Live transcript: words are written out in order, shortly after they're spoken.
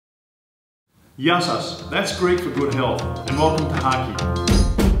Yassas, that's Greek for good health, and welcome to HACCI.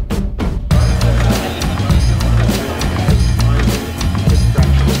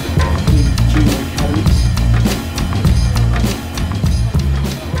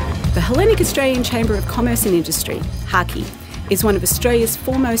 The Hellenic Australian Chamber of Commerce and Industry, HACCI, is one of Australia's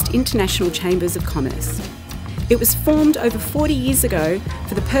foremost international chambers of commerce. It was formed over 40 years ago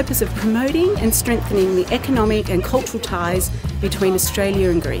for the purpose of promoting and strengthening the economic and cultural ties between Australia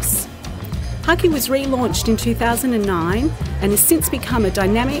and Greece. HACCI was relaunched in 2009 and has since become a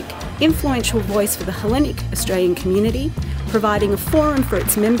dynamic, influential voice for the Hellenic Australian community, providing a forum for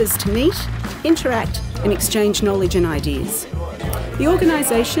its members to meet, interact and exchange knowledge and ideas. The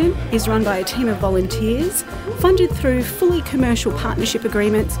organisation is run by a team of volunteers, funded through fully commercial partnership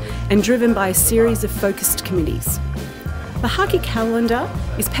agreements and driven by a series of focused committees. The HACCI calendar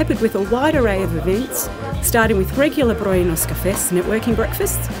is peppered with a wide array of events, starting with regular πρωινός καφές networking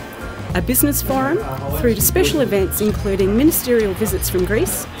breakfasts, a business forum, through to special events including ministerial visits from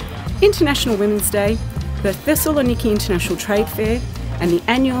Greece, International Women's Day, the Thessaloniki International Trade Fair and the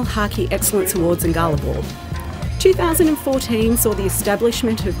annual HACCI Excellence Awards and Gala Ball. 2014 saw the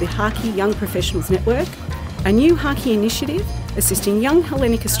establishment of the HACCI Young Professionals Network, a new HACCI initiative assisting young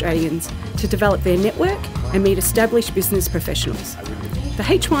Hellenic Australians to develop their network and meet established business professionals. The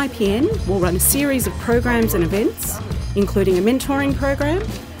HYPN will run a series of programs and events, including a mentoring program,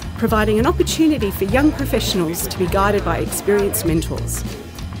 providing an opportunity for young professionals to be guided by experienced mentors.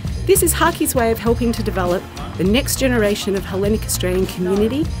 This is HACCI's way of helping to develop the next generation of Hellenic Australian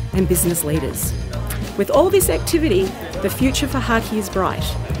community and business leaders. With all this activity, the future for HACCI is bright.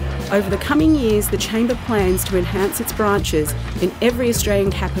 Over the coming years, the Chamber plans to enhance its branches in every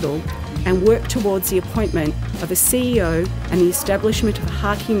Australian capital and work towards the appointment of a CEO and the establishment of a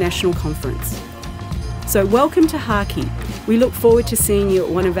HACCI National Conference. So welcome to HACCI. We look forward to seeing you at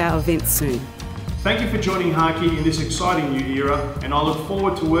one of our events soon. Thank you for joining HACCI in this exciting new era, and I look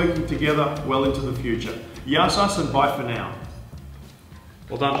forward to working together well into the future. Yassas and bye for now.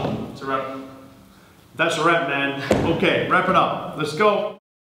 Well done. It's a wrap. That's a wrap, man. Okay, wrap it up. Let's go.